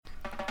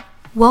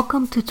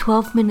Welcome to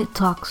 12-Minute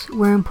Talks,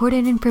 where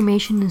important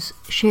information is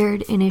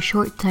shared in a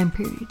short time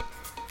period.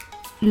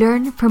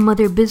 Learn from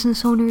other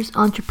business owners,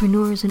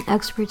 entrepreneurs, and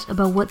experts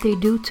about what they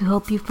do to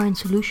help you find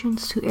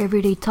solutions to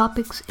everyday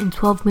topics in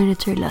 12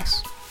 minutes or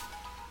less.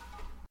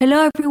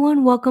 Hello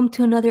everyone, welcome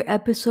to another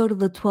episode of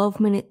the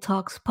 12-Minute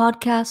Talks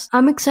podcast.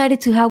 I'm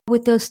excited to have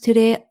with us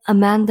today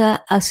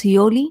Amanda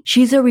Ascioli.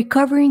 She's a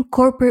recovering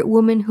corporate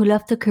woman who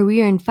left a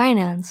career in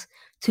finance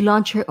to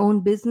launch her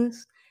own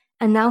business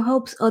and now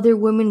helps other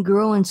women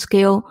grow and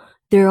scale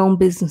their own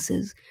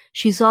businesses.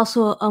 She's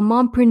also a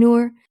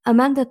mompreneur.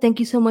 Amanda, thank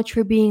you so much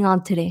for being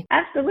on today.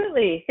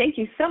 Absolutely. Thank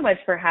you so much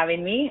for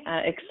having me.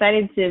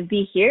 Excited to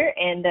be here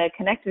and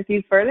connect with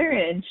you further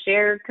and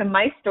share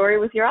my story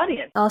with your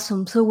audience.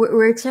 Awesome. So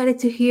we're excited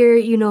to hear,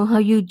 how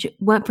you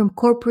went from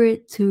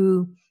corporate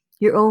to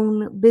your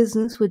own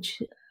business,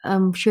 which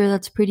I'm sure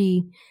that's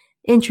pretty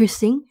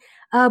interesting.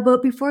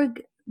 But before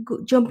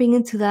jumping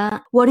into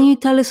that, why don't you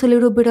tell us a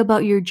little bit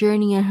about your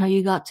journey and how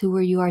you got to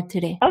where you are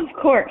today? Of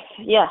course.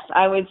 Yes.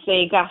 I would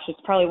say, it's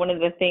probably one of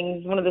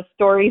the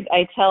stories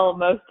I tell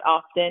most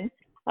often.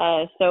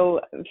 So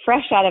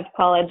fresh out of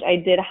college, I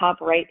did hop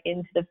right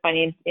into the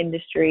finance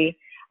industry.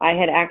 I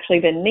had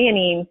actually been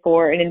nannying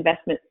for an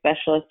investment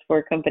specialist for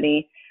a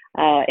company,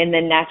 and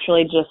then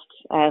naturally just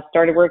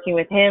started working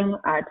with him.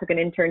 I took an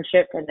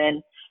internship, and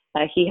then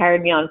he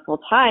hired me on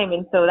full time.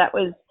 And so that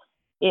was,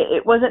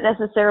 it wasn't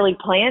necessarily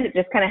planned. It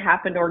just kind of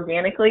happened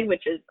organically,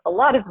 which is a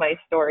lot of my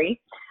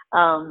story.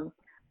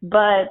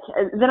 But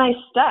then I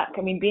stuck.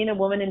 I mean, being a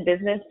woman in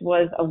business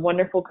was a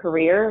wonderful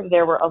career.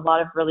 There were a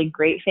lot of really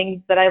great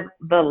things that I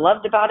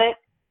loved about it.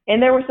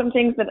 And there were some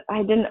things that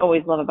I didn't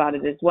always love about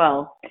it as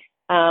well.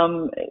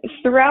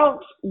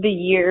 Throughout the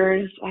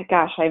years, I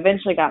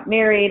eventually got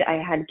married. I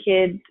had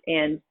kids.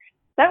 And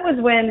that was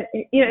when,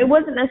 it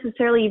wasn't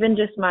necessarily even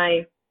just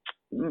my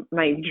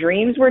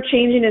dreams were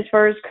changing as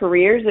far as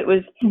careers. It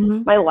was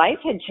my life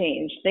had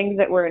changed. Things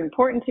that were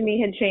important to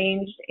me had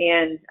changed.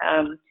 And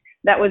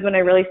that was when I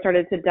really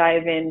started to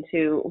dive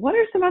into what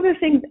are some other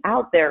things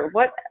out there?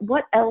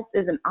 What else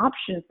is an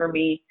option for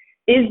me?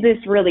 Is this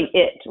really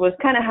it? Was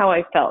kind of how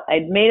I felt.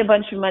 I'd made a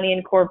bunch of money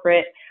in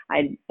corporate.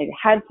 I'd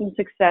had some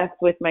success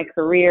with my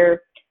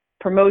career,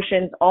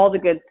 promotions, all the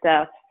good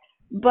stuff.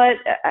 But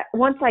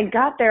once I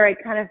got there, I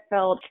kind of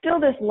felt still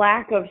this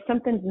lack of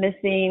something's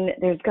missing.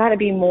 There's got to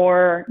be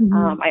more.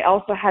 I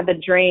also had the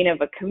drain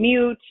of a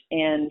commute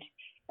and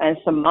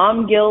some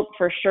mom guilt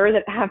for sure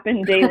that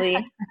happened daily.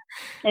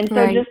 And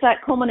so just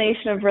that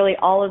culmination of really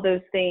all of those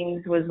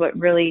things was what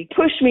really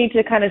pushed me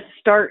to kind of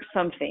start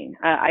something.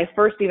 I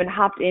first even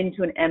hopped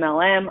into an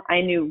MLM.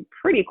 I knew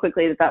pretty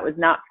quickly that was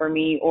not for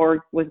me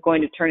or was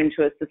going to turn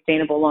into a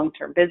sustainable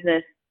long-term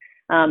business.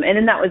 And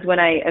then that was when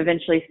I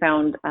eventually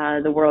found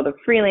the world of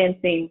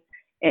freelancing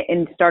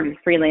and started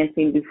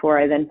freelancing before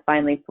I then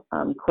finally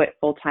quit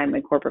full-time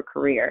my corporate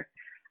career.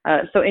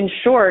 So in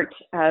short,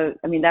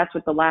 that's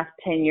what the last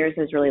 10 years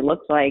has really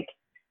looked like,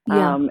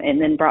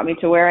 and then brought me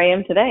to where I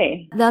am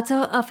today. That's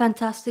a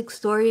fantastic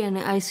story. And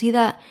I see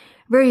that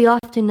very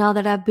often now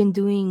that I've been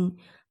doing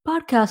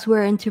podcasts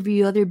where I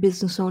interview other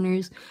business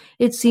owners.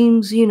 It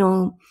seems,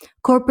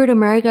 corporate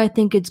America, I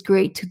think it's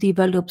great to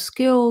develop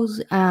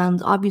skills.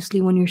 And obviously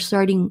when you're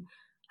starting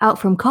out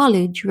from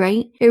college,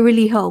 right, it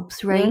really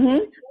helps, right?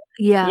 Mm-hmm.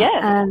 Yeah.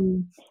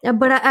 Yes.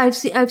 But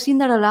I've seen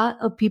that a lot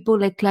of people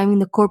like climbing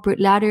the corporate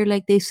ladder,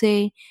 like they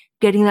say,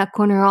 getting that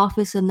corner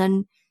office and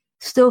then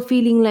still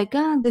feeling like,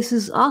 this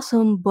is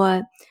awesome,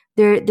 but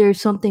there's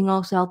something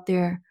else out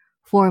there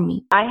for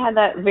me. I had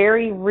that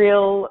very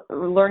real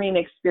learning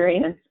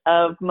experience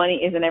of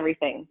money isn't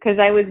everything, because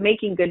I was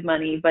making good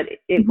money, but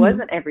it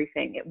wasn't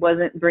everything. It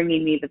wasn't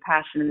bringing me the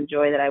passion and the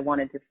joy that I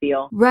wanted to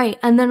feel. Right.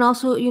 And then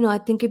also, I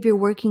think if you're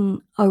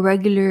working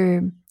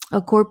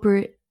a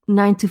corporate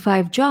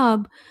 9-to-5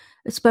 job,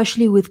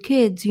 especially with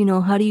kids,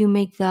 how do you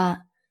make that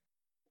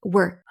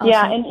work? Also?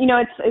 Yeah. And,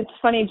 it's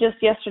funny.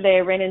 Just yesterday,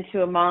 I ran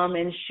into a mom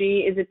and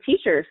she is a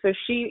teacher. So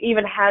she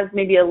even has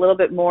maybe a little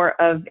bit more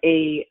of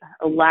a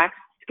lax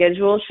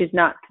schedule. She's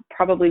not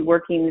probably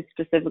working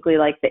specifically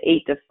like the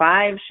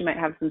 8-to-5. She might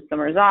have some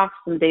summers off,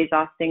 some days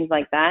off, things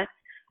like that.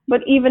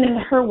 But even in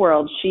her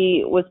world,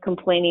 she was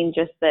complaining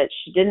just that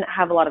she didn't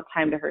have a lot of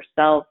time to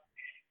herself.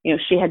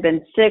 She had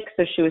been sick,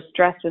 so she was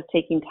stressed with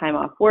taking time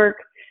off work.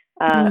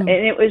 And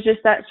it was just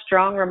that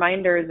strong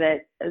reminder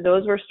that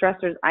those were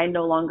stressors I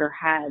no longer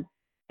had.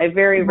 I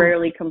very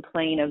rarely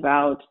complain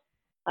about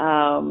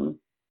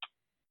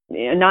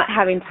not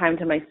having time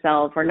to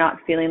myself or not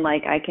feeling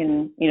like I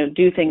can,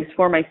 do things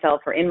for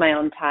myself or in my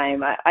own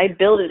time. I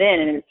build it in,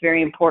 and it's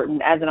very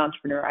important as an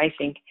entrepreneur, I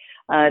think,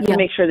 to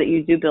make sure that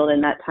you do build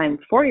in that time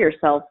for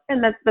yourself.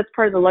 And that's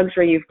part of the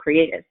luxury you've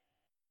created.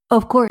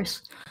 Of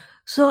course.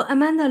 So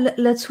Amanda,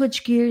 let's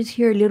switch gears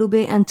here a little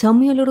bit and tell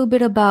me a little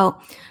bit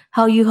about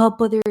how you help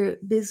other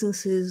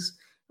businesses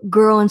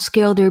grow and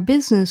scale their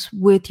business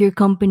with your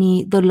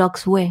company, The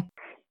Luxe Way.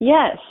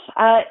 Yes.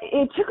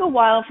 It took a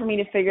while for me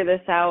to figure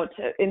this out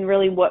and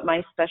really what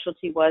my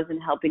specialty was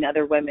in helping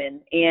other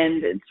women.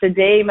 And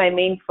today my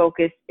main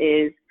focus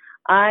is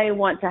I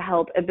want to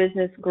help a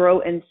business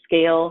grow and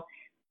scale.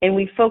 And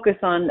we focus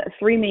on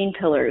three main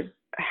pillars.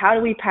 How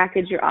do we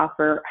package your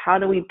offer? How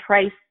do we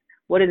price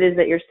what it is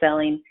that you're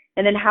selling?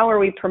 And then how are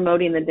we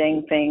promoting the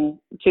dang thing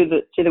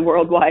to the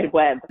World Wide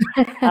Web?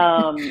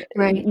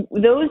 Right.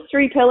 Those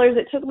three pillars,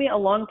 it took me a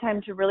long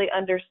time to really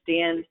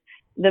understand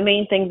the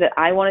main things that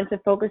I wanted to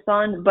focus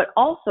on, but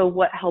also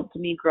what helped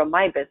me grow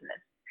my business.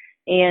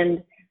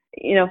 And,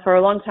 for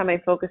a long time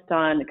I focused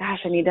on, gosh,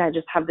 I need to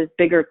just have this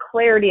bigger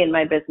clarity in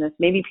my business.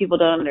 Maybe people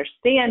don't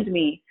understand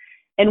me.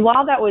 And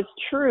while that was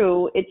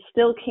true, it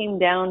still came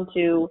down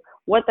to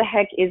what the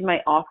heck is my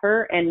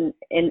offer, and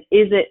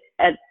is it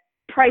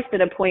priced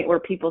at a point where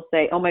people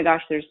say, oh my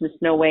gosh, there's just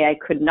no way I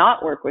could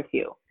not work with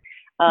you.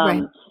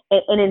 Right.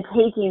 And in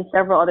taking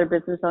several other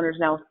business owners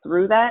now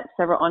through that,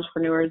 several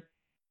entrepreneurs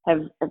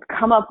have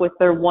come up with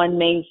their one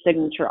main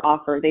signature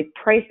offer. They've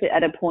priced it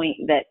at a point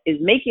that is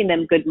making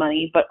them good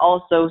money, but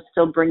also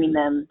still bringing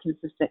them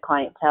consistent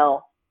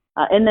clientele,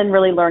 and then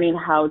really learning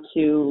how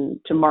to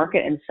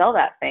market and sell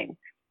that thing.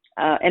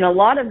 And a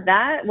lot of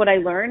that, what I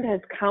learned, has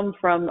come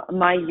from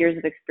my years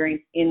of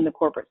experience in the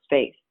corporate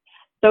space.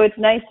 So it's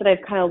nice that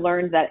I've kind of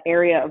learned that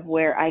area of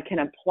where I can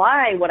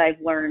apply what I've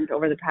learned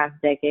over the past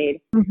decade,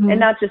 and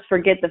not just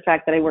forget the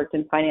fact that I worked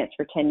in finance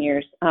for 10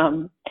 years.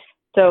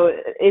 So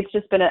it's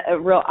just been a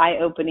real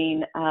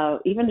eye-opening,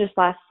 even just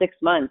last 6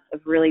 months,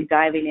 of really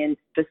diving in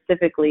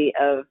specifically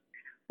of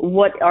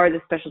what are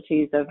the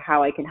specialties of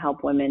how I can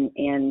help women,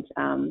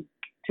 and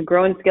to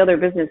grow and scale their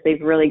business.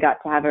 They've really got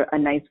to have a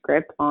nice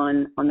grip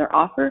on their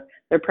offer,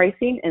 their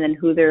pricing, and then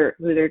who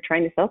they're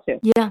trying to sell to.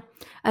 Yeah,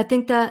 I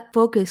think that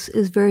focus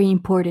is very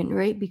important,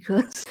 right?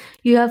 Because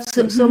you have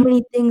so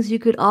many things you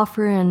could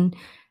offer, and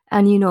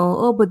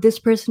but this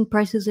person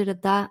prices it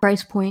at that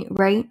price point,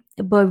 right?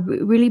 But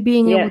really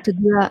being able to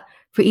do that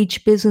for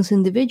each business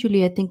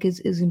individually, I think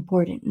is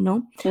important,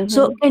 no?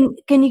 So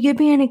can you give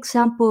me an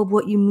example of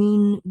what you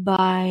mean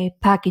by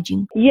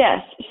packaging? Yes.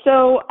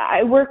 So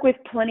I work with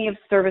plenty of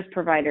service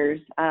providers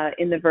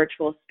in the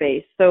virtual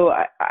space. So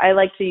I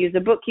like to use a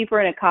bookkeeper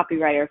and a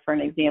copywriter for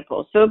an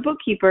example. So a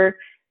bookkeeper,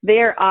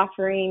 they're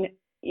offering,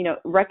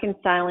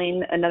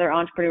 reconciling another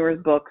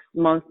entrepreneur's books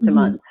month to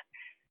month.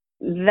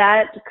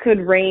 That could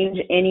range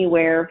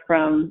anywhere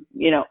from,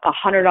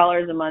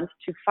 $100 a month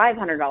to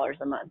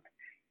 $500 a month.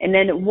 And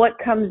then what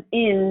comes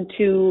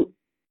into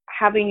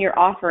having your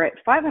offer at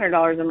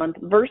 $500 a month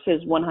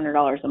versus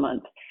 $100 a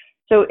month.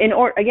 So in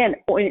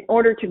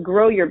order to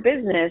grow your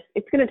business,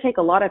 it's going to take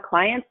a lot of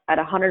clients at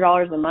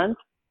 $100 a month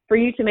for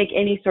you to make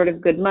any sort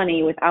of good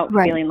money without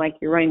feeling like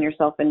you're running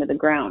yourself into the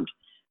ground.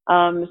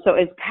 So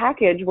as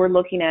package, we're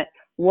looking at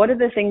what are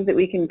the things that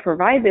we can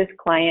provide this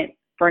client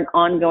for an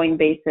ongoing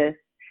basis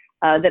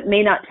that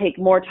may not take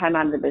more time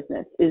out of the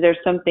business. Is there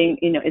something,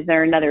 is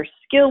there another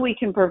skill we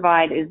can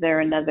provide? Is there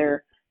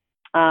another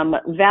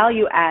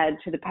value add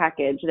to the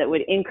package that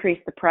would increase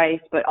the price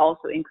but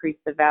also increase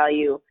the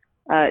value?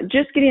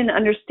 Just getting an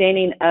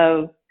understanding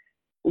of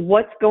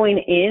what's going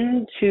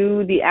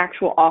into the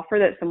actual offer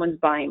that someone's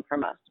buying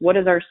from us. What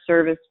does our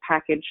service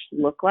package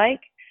look like?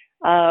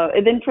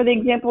 And then for the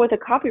example with a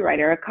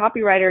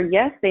copywriter,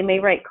 yes, they may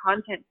write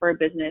content for a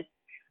business,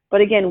 but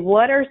again,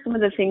 what are some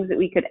of the things that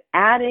we could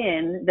add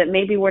in that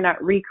maybe we're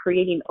not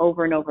recreating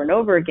over and over and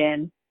over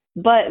again,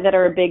 but that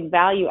are a big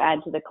value add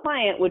to the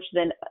client, which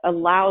then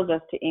allows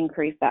us to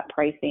increase that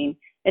pricing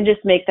and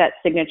just make that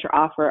signature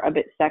offer a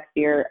bit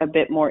sexier, a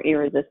bit more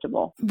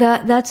irresistible.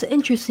 That's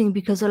interesting,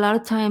 because a lot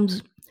of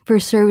times for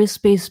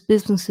service-based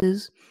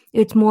businesses,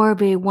 it's more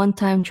of a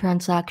one-time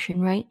transaction,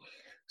 right?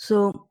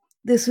 So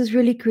this is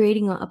really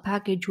creating a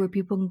package where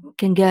people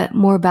can get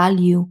more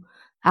value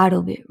out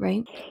of it,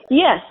 right?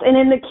 Yes, and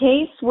in the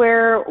case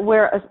where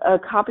a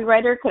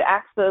copywriter could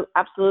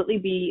absolutely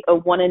be a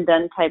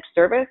one-and-done type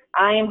service,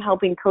 I am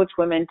helping coach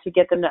women to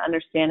get them to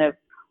understand of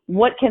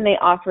what can they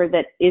offer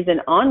that is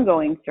an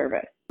ongoing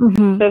service.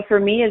 So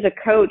for me as a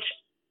coach,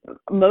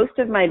 most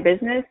of my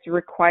business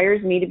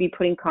requires me to be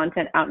putting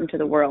content out into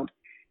the world.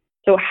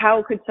 So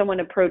how could someone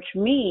approach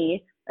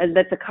me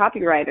that's a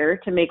copywriter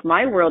to make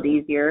my world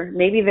easier?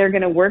 Maybe they're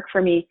going to work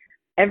for me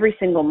every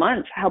single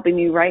month, helping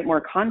me write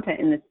more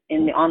content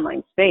in the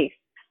online space.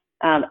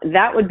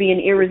 That would be an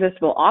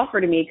irresistible offer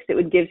to me, because it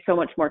would give so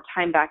much more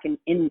time back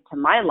into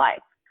my life.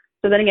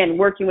 So then again,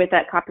 working with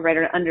that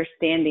copywriter,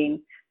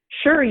 understanding,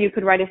 sure, you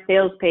could write a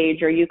sales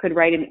page, or you could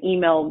write an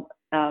email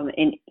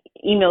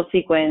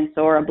sequence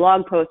or a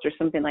blog post or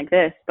something like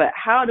this, but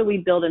how do we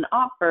build an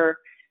offer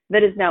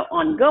that is now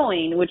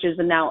ongoing, which is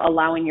now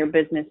allowing your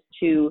business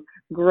to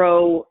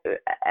grow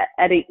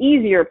at an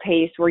easier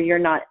pace where you're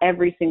not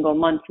every single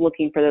month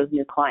looking for those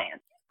new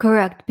clients?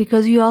 Correct,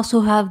 because you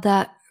also have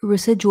that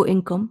residual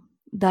income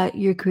that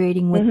you're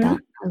creating with that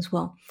as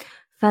well.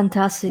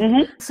 Fantastic.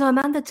 So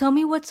Amanda, tell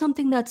me what's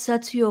something that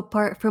sets you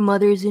apart from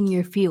others in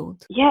your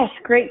field? Yes,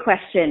 great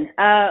question.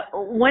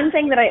 One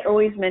thing that I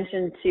always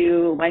mention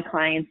to my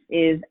clients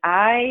is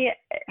I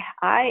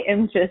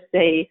am just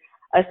a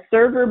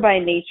server by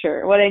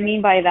nature. What I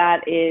mean by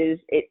that is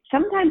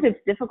sometimes it's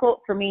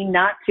difficult for me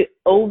not to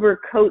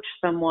overcoach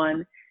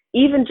someone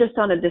even just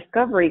on a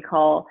discovery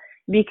call,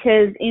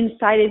 because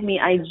inside of me,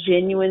 I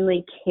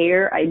genuinely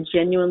care. I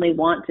genuinely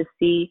want to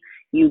see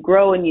you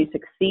grow and you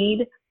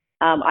succeed.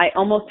 I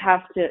almost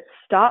have to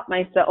stop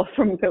myself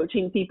from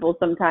coaching people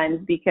sometimes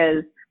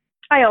because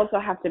I also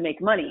have to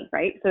make money,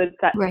 right? So it's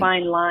that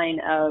fine line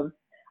of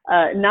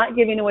not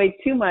giving away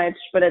too much,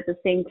 but at the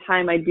same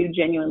time, I do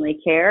genuinely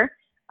care.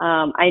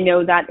 I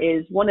know that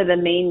is one of the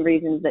main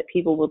reasons that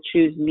people will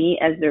choose me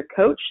as their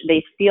coach.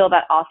 They feel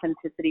that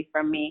authenticity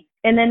from me.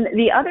 And then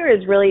the other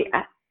is really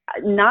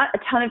not a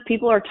ton of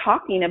people are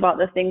talking about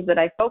the things that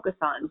I focus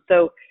on.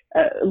 So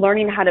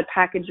learning how to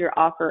package your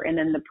offer and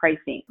then the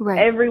pricing.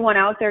 Everyone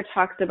out there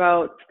talks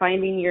about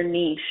finding your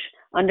niche,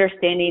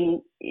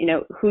 understanding,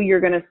 who you're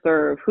going to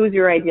serve, who's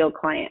your ideal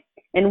client.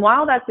 And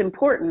while that's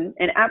important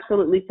and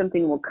absolutely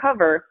something we'll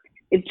cover,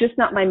 it's just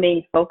not my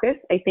main focus.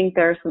 I think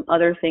there are some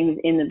other things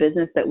in the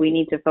business that we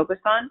need to focus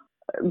on.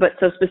 But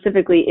so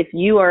specifically, if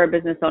you are a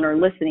business owner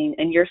listening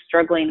and you're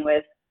struggling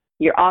with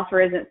your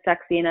offer isn't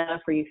sexy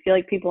enough, or you feel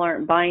like people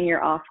aren't buying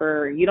your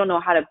offer, or you don't know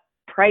how to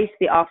price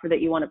the offer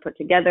that you want to put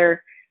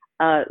together,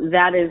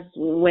 that is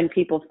when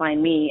people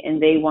find me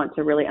and they want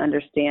to really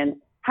understand,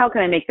 how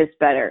can I make this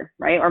better,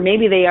 right? Or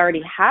maybe they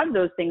already have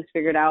those things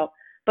figured out,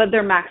 but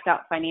they're maxed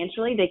out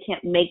financially. They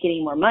can't make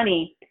any more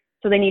money.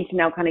 So they need to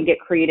now kind of get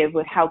creative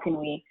with how can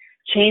we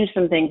change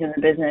some things in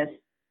the business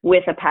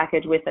with a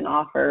package, with an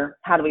offer?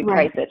 How do we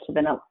price it to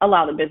then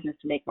allow the business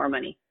to make more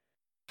money?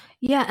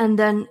 Yeah, and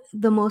then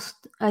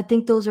I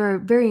think those are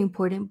very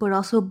important, but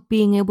also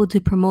being able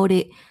to promote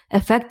it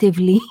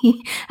effectively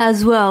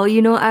as well.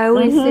 I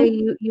always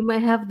say you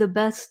might have the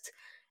best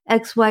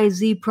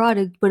XYZ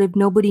product, but if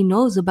nobody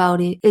knows about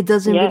it, it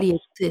doesn't really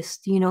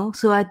exist,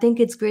 So I think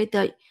it's great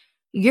that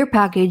your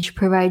package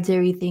provides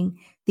everything: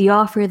 the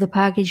offer, the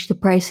package, the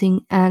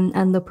pricing,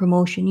 and the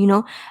promotion,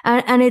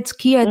 and it's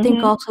key. I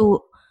think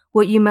also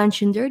what you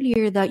mentioned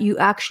earlier, that you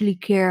actually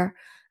care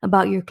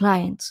about your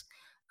clients.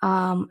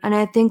 And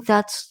I think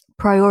that's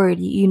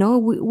priority.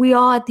 We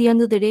all, at the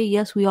end of the day,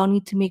 yes, we all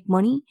need to make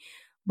money,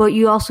 but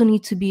you also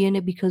need to be in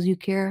it because you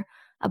care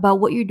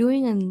about what you're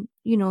doing, and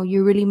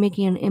you're really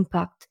making an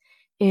impact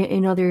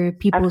in other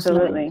people's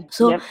lives.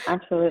 So,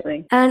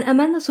 absolutely. And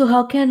Amanda, so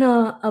how can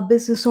a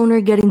business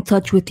owner get in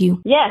touch with you?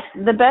 Yes,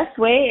 the best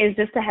way is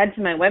just to head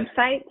to my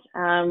website,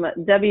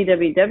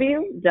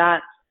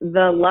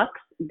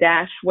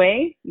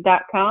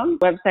 www.thelux-way.com.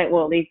 Website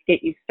will at least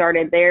get you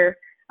started there.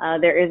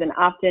 There is an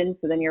opt-in,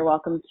 so then you're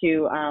welcome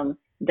to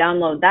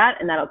download that,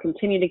 and that'll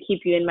continue to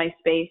keep you in my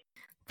space.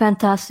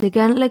 Fantastic.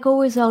 And like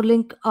always, I'll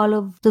link all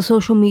of the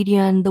social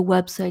media and the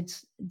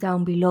websites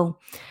down below.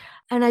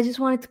 And I just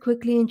wanted to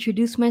quickly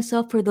introduce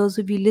myself for those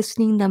of you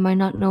listening that might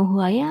not know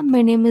who I am.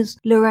 My name is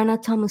Lorena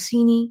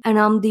Tomasini, and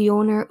I'm the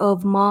owner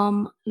of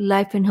Mom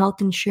Life and Health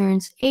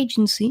Insurance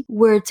Agency,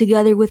 where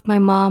together with my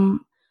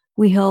mom,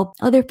 we help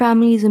other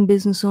families and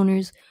business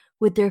owners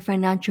with their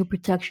financial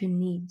protection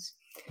needs.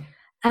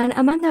 And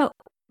Amanda,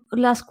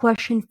 last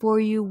question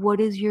for you. What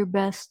is your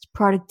best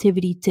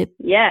productivity tip?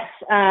 Yes,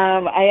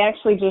 I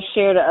actually just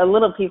shared a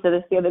little piece of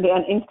this the other day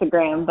on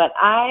Instagram, but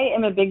I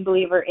am a big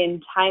believer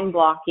in time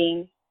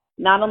blocking,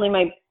 not only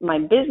my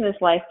business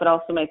life, but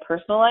also my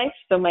personal life.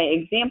 So my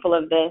example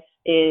of this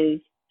is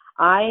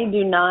I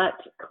do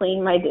not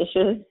clean my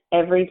dishes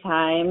every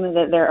time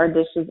that there are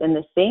dishes in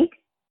the sink.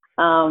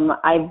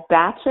 I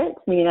batch it,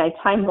 meaning I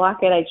time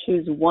block it. I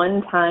choose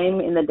one time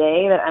in the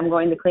day that I'm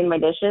going to clean my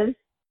dishes.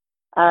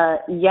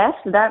 Yes,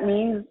 that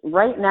means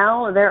right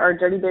now there are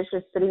dirty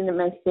dishes sitting in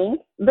my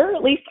sink. They're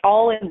at least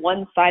all in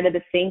one side of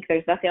the sink.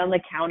 There's nothing on the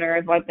counter.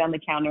 I've wiped down the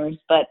counters,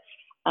 but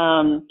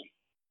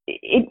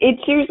it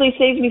seriously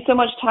saves me so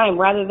much time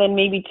rather than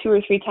maybe 2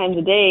 or 3 times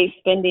a day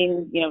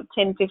spending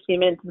 10, 15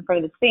 minutes in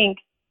front of the sink.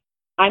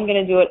 I'm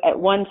going to do it at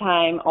one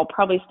time. I'll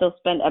probably still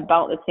spend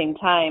about the same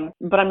time,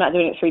 but I'm not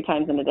doing it 3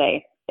 times in a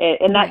day.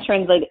 And that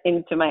translates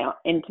into my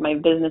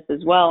business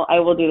as well. I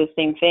will do the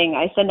same thing.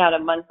 I send out a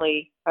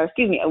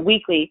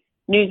weekly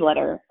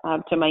newsletter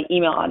to my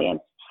email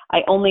audience.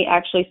 I only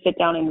actually sit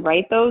down and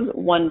write those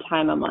one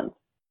time a month.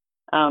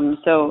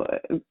 So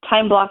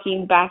time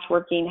blocking, batch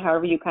working,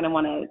 however you kind of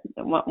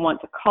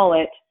want to call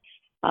it.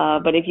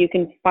 But if you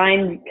can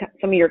find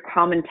some of your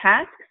common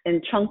tasks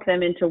and chunk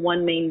them into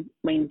one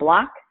main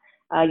block,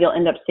 you'll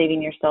end up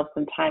saving yourself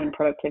some time and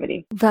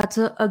productivity. That's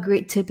a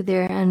great tip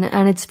there. And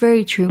it's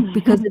very true,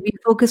 because if you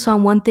focus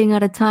on one thing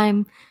at a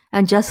time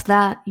and just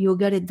that, you'll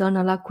get it done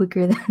a lot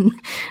quicker than,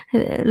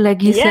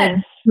 like you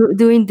said,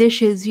 doing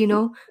dishes,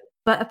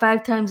 but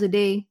 5 times a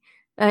day.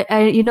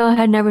 I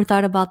had never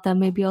thought about that.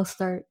 Maybe I'll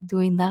start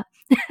doing that.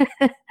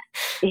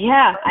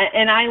 Yeah,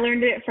 and I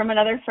learned it from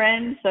another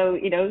friend. So,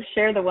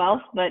 share the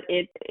wealth, but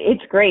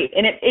it's great.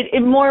 And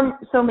it more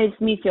so makes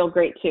me feel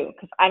great too,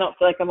 because I don't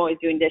feel like I'm always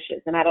doing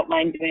dishes, and I don't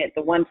mind doing it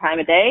the one time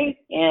a day.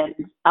 And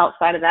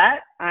outside of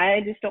that,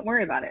 I just don't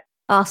worry about it.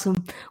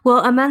 Awesome.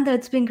 Well, Amanda,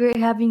 it's been great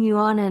having you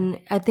on, and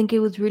I think it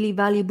was really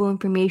valuable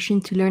information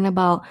to learn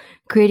about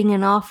creating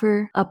an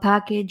offer, a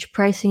package,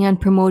 pricing,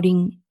 and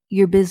promoting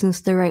your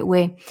business the right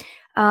way.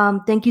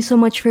 Thank you so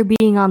much for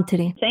being on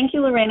today. Thank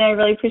you, Lorena. I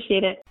really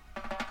appreciate it.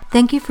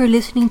 Thank you for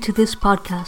listening to this podcast.